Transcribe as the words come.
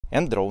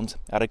And drones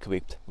are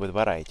equipped with a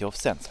variety of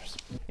sensors.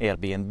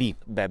 Airbnb,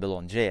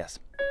 Babel.js.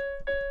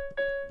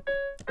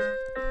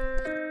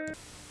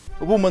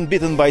 A woman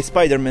bitten by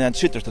Spider-Man at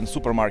Shitterton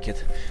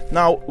supermarket.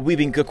 Now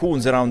weaving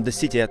cocoons around the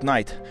city at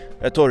night.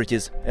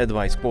 Authorities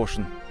advise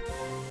caution.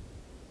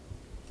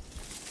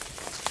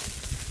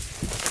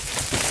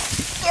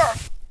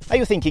 Are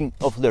you thinking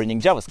of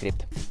learning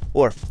JavaScript?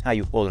 Or are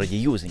you already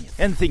using it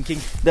and thinking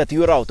that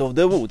you're out of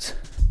the woods?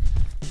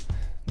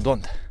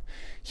 Don't.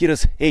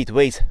 Here's 8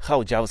 ways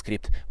how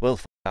JavaScript will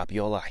f up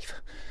your life.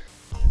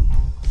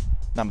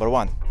 Number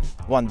 1.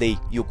 One day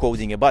you're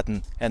coding a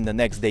button and the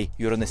next day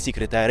you're in a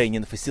secret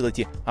Iranian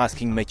facility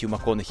asking Matthew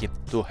McConaughey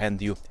to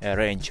hand you a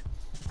wrench.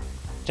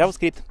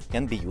 JavaScript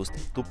can be used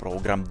to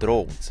program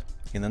drones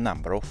in a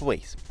number of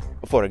ways.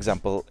 For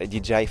example, a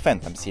DJI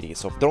Phantom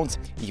series of drones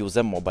use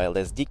a mobile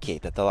SDK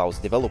that allows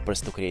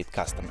developers to create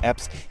custom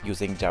apps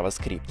using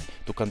JavaScript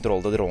to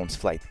control the drone's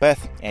flight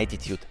path,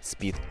 altitude,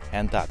 speed,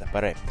 and other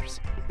parameters.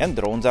 And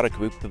drones are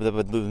equipped with a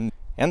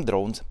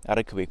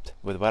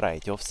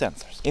variety of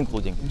sensors,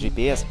 including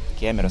GPS,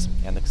 cameras,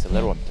 and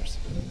accelerometers.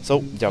 So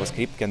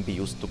JavaScript can be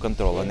used to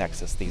control and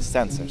access these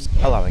sensors,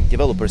 allowing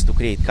developers to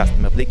create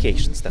custom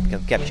applications that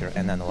can capture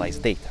and analyze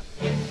data.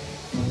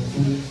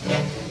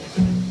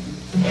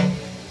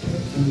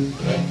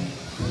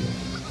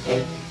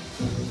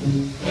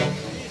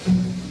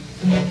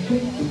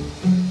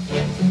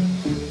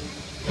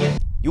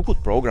 You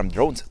could program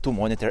drones to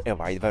monitor a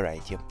wide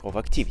variety of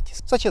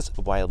activities, such as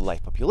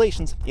wildlife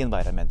populations,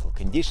 environmental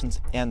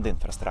conditions, and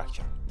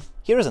infrastructure.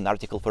 Here is an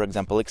article, for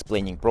example,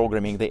 explaining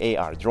programming the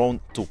AR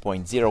drone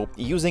 2.0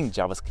 using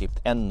JavaScript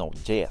and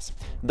Node.js.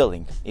 The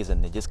link is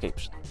in the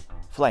description.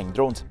 Flying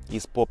drones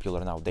is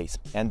popular nowadays,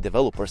 and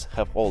developers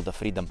have all the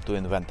freedom to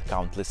invent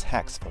countless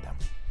hacks for them.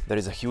 There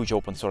is a huge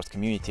open source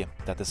community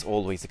that is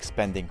always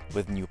expanding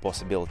with new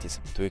possibilities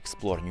to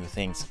explore new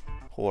things.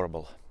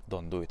 Horrible,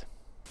 don't do it.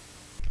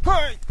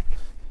 Hi!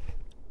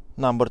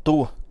 Number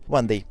 2.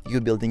 One day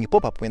you're building a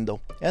pop-up window,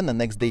 and the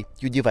next day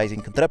you're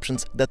devising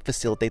contraptions that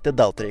facilitate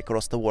adultery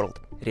across the world.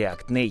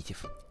 React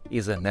Native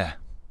is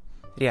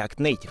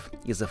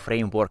a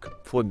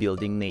framework for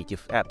building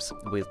native apps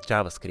with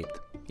JavaScript.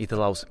 It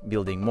allows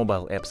building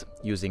mobile apps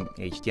using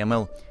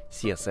HTML,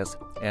 CSS,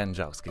 and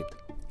JavaScript,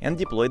 and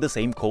deploy the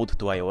same code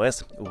to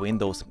iOS,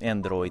 Windows,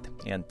 Android,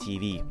 and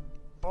TV.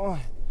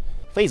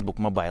 Facebook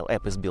mobile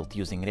app is built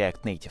using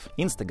React Native.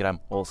 Instagram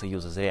also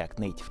uses React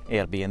Native.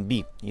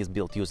 Airbnb is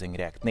built using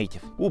React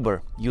Native.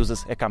 Uber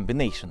uses a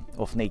combination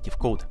of native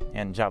code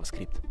and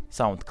JavaScript.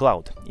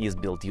 SoundCloud is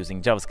built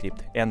using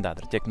JavaScript and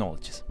other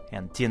technologies.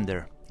 And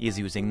Tinder is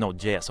using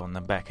Node.js on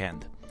the back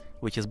end,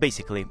 which is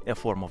basically a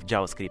form of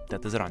JavaScript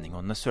that is running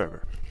on the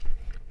server.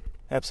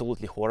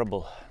 Absolutely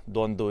horrible.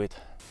 Don't do it.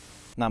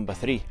 Number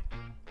 3.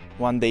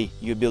 One day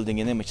you're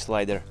building an image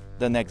slider.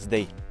 The next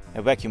day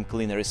a vacuum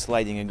cleaner is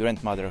sliding a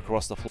grandmother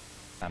across the floor.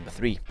 Number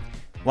 3.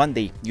 One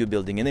day you're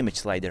building an image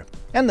slider,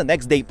 and the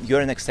next day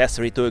you're an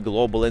accessory to a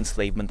global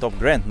enslavement of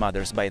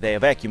grandmothers by their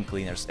vacuum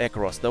cleaners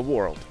across the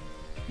world.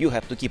 You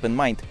have to keep in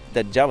mind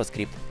that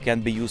JavaScript can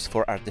be used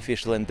for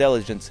artificial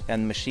intelligence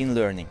and machine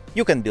learning.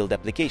 You can build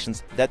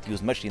applications that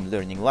use machine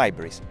learning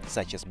libraries,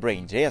 such as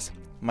Brain.js,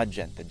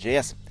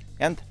 Magenta.js,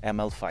 and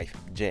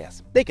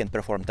ML5.js. They can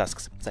perform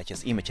tasks such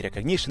as image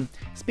recognition,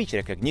 speech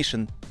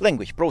recognition,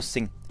 language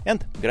processing,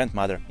 and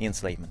grandmother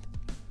enslavement.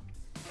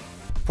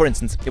 For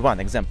instance, one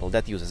example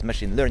that uses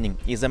machine learning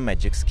is a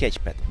magic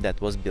sketchpad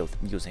that was built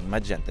using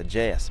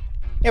Magenta.js.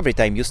 Every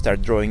time you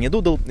start drawing a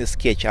doodle, the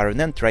sketch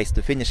RNN tries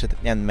to finish it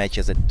and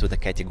matches it to the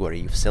category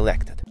you've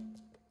selected.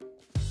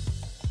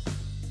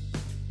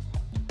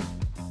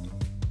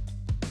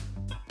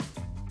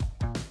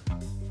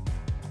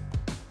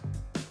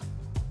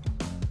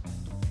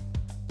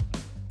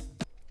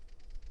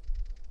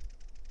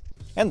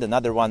 And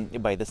another one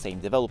by the same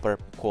developer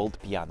called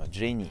Piano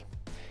Genie.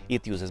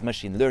 It uses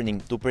machine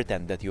learning to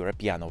pretend that you're a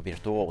piano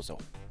virtuoso.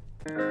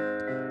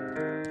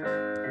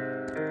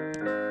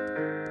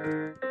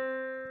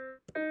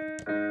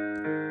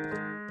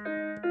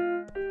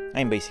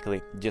 I'm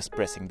basically just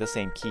pressing the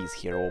same keys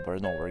here over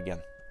and over again.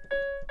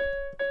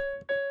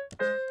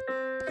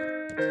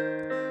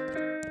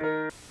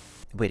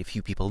 Very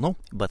few people know,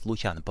 but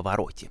Luciano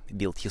Pavarotti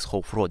built his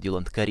whole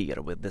fraudulent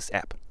career with this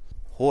app.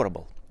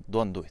 Horrible,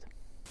 don't do it.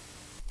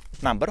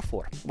 Number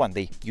 4. One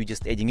day you're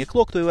just adding a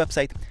clock to your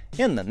website,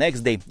 and the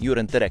next day you're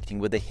interacting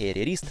with the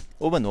hairy wrist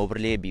of an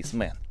overly obese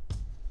man.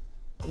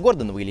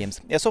 Gordon Williams,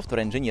 a software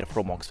engineer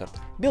from Oxford,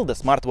 built a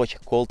smartwatch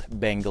called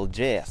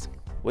Bangle.js,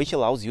 which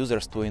allows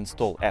users to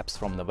install apps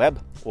from the web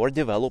or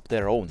develop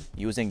their own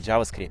using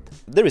JavaScript.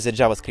 There is a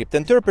JavaScript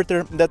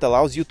interpreter that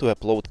allows you to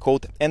upload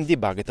code and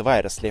debug it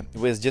wirelessly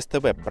with just a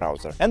web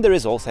browser. And there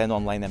is also an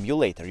online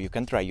emulator you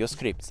can try your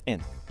scripts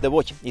in. The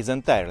watch is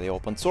entirely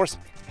open source,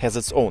 has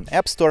its own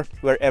app store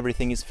where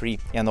everything is free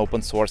and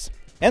open source,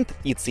 and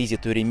it's easy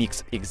to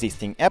remix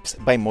existing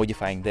apps by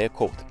modifying their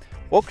code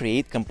or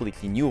create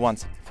completely new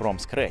ones from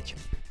scratch.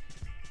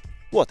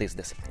 What is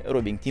this?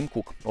 Robbing Tim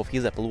Cook of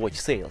his Apple Watch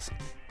sales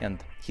and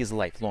his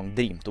lifelong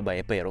dream to buy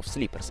a pair of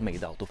slippers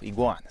made out of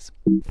iguanas.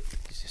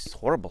 This is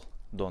horrible.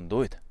 Don't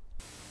do it.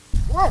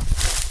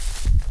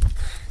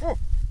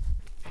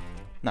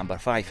 Number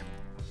 5.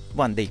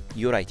 One day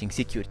you're writing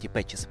security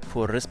patches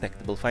for a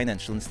respectable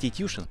financial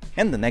institution,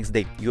 and the next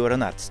day you're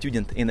an art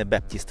student in a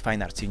Baptist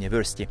Fine Arts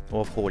University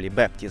of Holy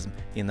Baptism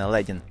in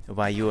Aladdin,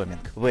 Wyoming,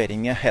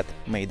 wearing a hat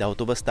made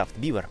out of a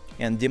stuffed beaver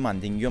and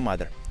demanding your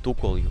mother to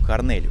call you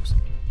Cornelius.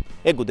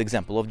 A good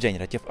example of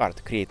generative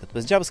art created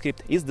with JavaScript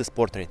is this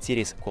portrait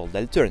series called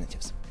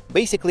Alternatives.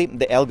 Basically,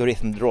 the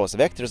algorithm draws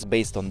vectors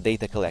based on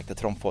data collected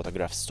from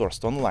photographs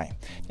sourced online,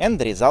 and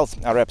the results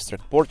are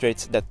abstract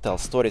portraits that tell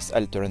stories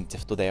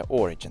alternative to their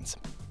origins.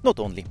 Not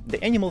only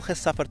the animal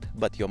has suffered,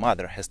 but your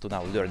mother has to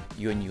now learn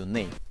your new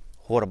name.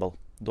 Horrible.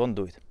 Don't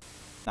do it.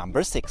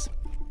 Number 6.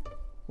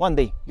 One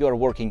day you are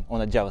working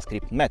on a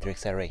JavaScript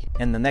matrix array,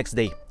 and the next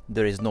day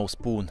there is no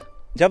spoon.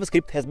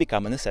 JavaScript has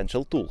become an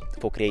essential tool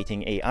for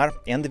creating AR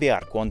and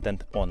VR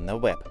content on the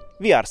web.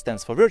 VR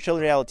stands for virtual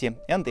reality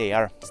and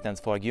AR stands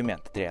for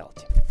augmented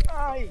reality.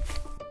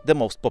 The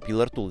most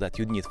popular tool that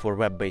you need for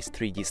web-based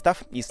 3D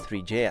stuff is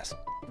Three.js.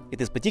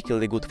 It is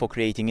particularly good for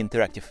creating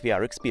interactive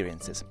VR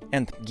experiences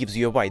and gives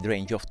you a wide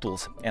range of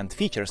tools and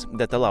features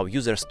that allow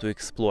users to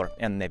explore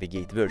and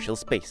navigate virtual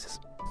spaces.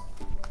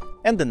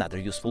 And another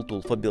useful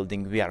tool for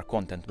building VR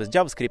content with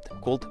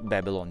JavaScript called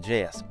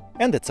Babel.js.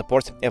 And it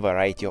supports a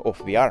variety of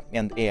VR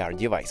and AR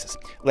devices,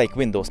 like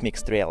Windows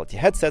Mixed Reality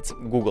headsets,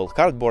 Google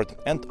Cardboard,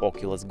 and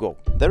Oculus Go.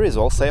 There is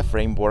also a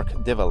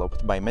framework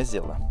developed by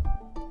Mozilla.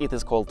 It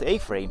is called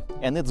A-Frame,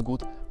 and it's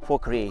good for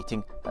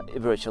creating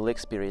virtual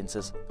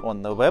experiences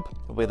on the web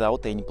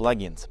without any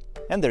plugins.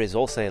 And there is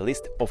also a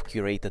list of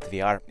curated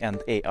VR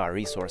and AR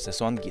resources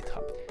on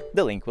GitHub.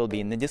 The link will be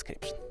in the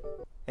description.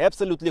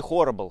 Absolutely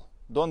horrible.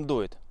 Don't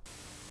do it.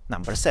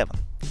 Number 7.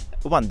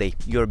 One day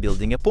you're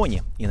building a pony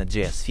in a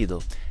JS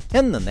fiddle,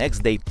 and the next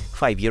day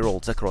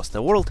 5-year-olds across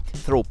the world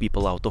throw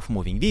people out of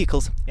moving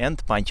vehicles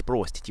and punch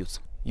prostitutes.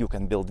 You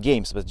can build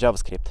games with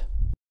JavaScript.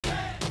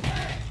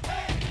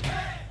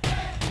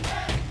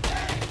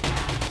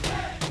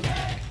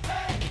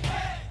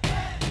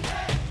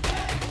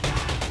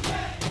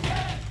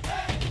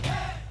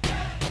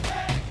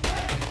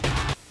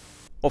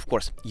 Of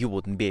course, you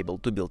wouldn't be able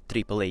to build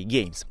AAA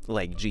games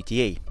like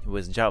GTA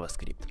with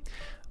JavaScript.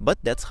 But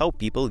that's how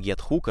people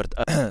get hooked.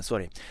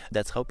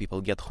 That's how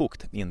people get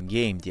hooked in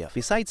game dev.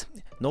 Besides,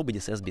 nobody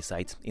says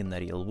besides in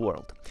the real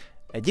world.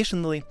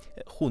 Additionally,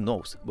 who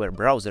knows where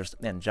browsers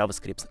and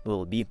JavaScript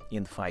will be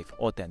in 5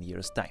 or 10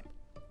 years' time.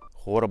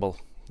 Horrible.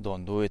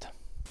 Don't do it.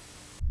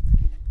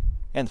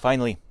 And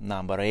finally,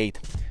 number 8.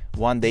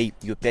 One day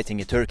you're petting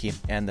a turkey,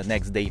 and the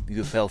next day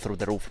you fell through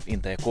the roof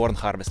into a corn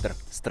harvester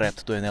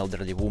strapped to an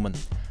elderly woman.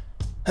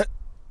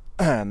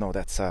 No,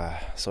 that's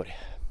sorry.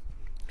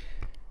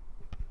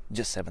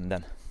 Just 7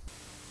 then.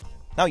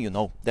 Now you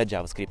know the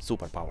JavaScript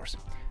superpowers.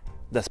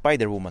 The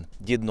Spider Woman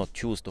did not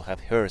choose to have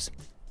hers.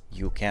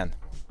 You can.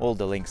 All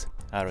the links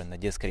are in the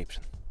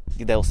description.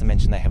 Did I also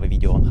mention I have a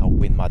video on how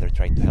Queen Mother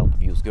tried to help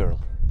abused girl?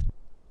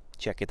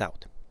 Check it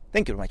out.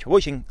 Thank you very much for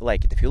watching.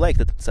 Like it if you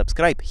liked it.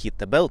 Subscribe. Hit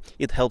the bell.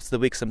 It helps the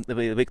victims.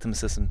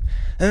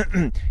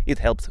 It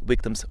helps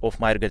victims of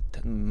Margaret.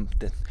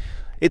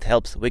 It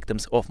helps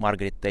victims of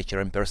Margaret Thatcher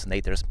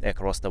impersonators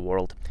across the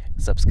world.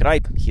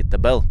 Subscribe. Hit the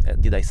bell.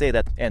 Did I say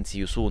that? And see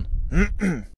you soon.